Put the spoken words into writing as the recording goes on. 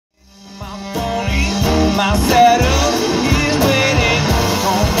My saddle is waiting.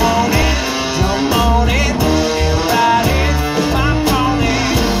 Don't want it, jump on it, and ride it, my pony.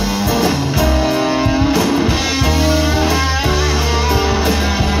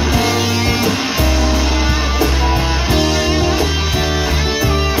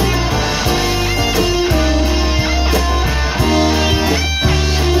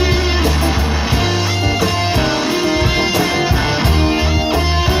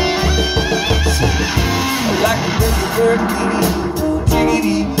 Like a river bird,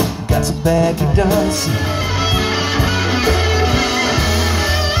 jiggity, got some baggy dance.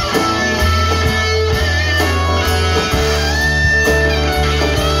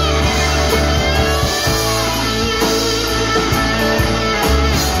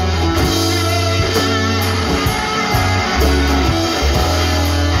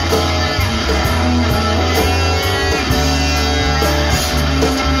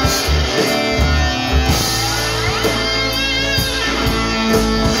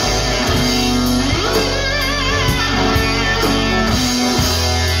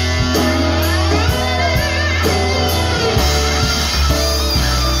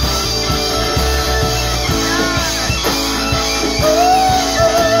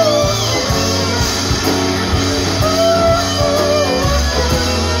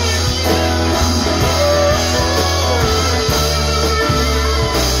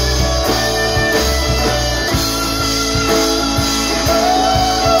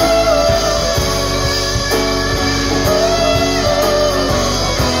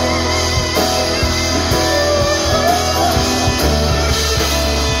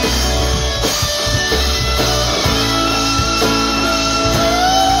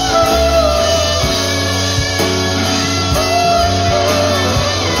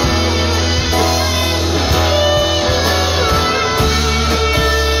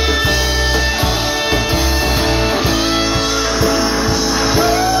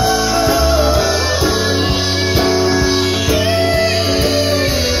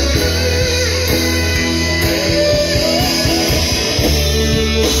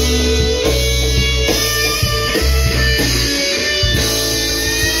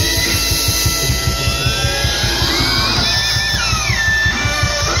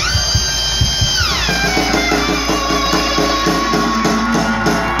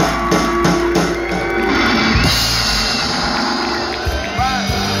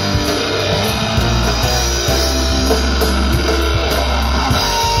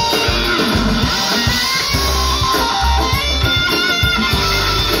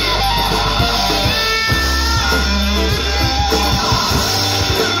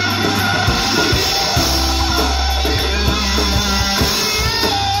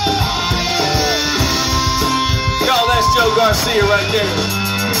 Garcia right there.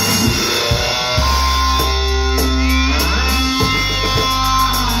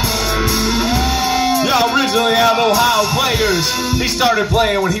 Y'all, originally out of Ohio players. He started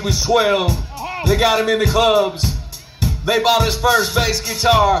playing when he was 12. They got him in the clubs. They bought his first bass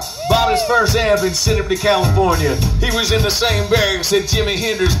guitar, bought his first amp, and sent him to California. He was in the same barracks that Jimi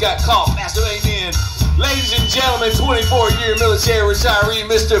Hendrix got caught masturbating in. Ladies and gentlemen, 24-year military retiree,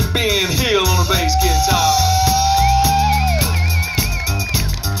 Mr. Ben Hill on the bass guitar.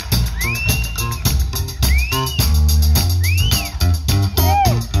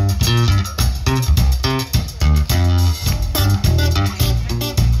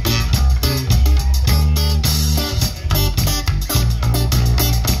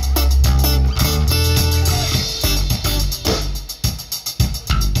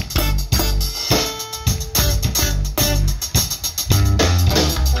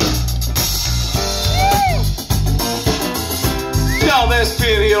 That's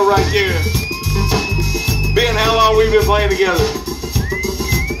Ben Hill right here. Ben, how long we been playing together?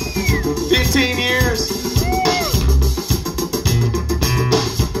 15 years?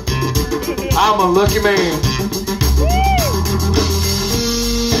 I'm a lucky man.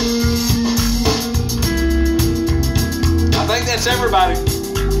 I think that's everybody.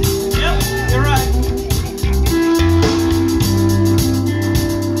 Yep, you're right.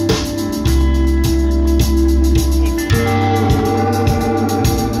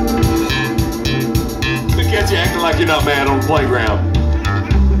 You acting like you're not mad on the playground.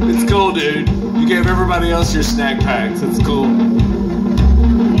 It's cool, dude. You gave everybody else your snack packs. It's cool.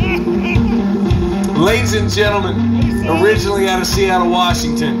 Ladies and gentlemen, originally out of Seattle,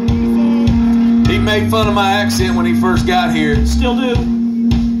 Washington. He made fun of my accent when he first got here. Still do.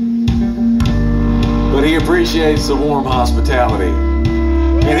 But he appreciates the warm hospitality.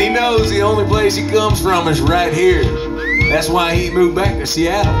 And he knows the only place he comes from is right here. That's why he moved back to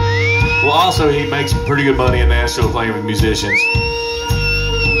Seattle. Well, also he makes pretty good money in Nashville playing with musicians.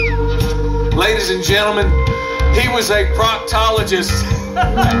 Ladies and gentlemen, he was a proctologist.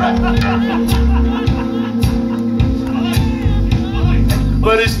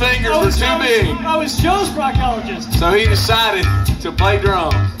 But his fingers were too big. I was Joe's proctologist. So he decided to play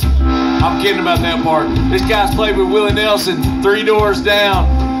drums. I'm kidding about that part. This guy's played with Willie Nelson, 3 Doors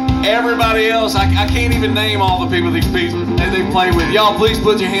Down. Everybody else, I can't even name all the people they play with. Y'all please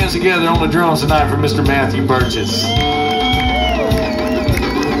put your hands together on the drums tonight for Mr. Matthew Burgess.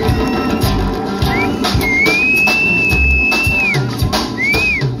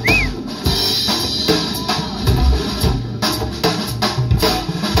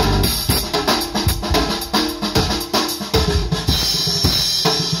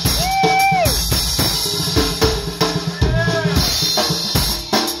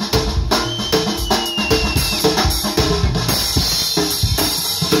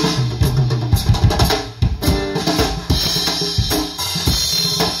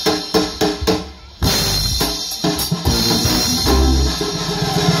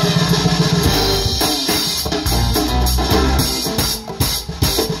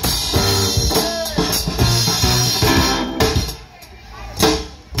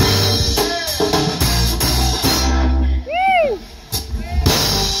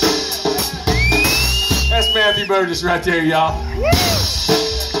 Matthew Burgess right there, y'all.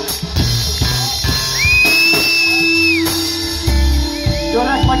 Don't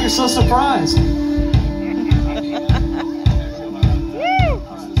act like you're so surprised.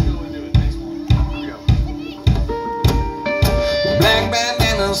 Black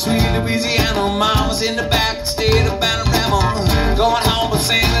bandana, sweet Louisiana, mama's in the back, state of Panorama. Going home with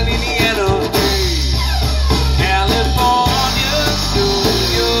Santa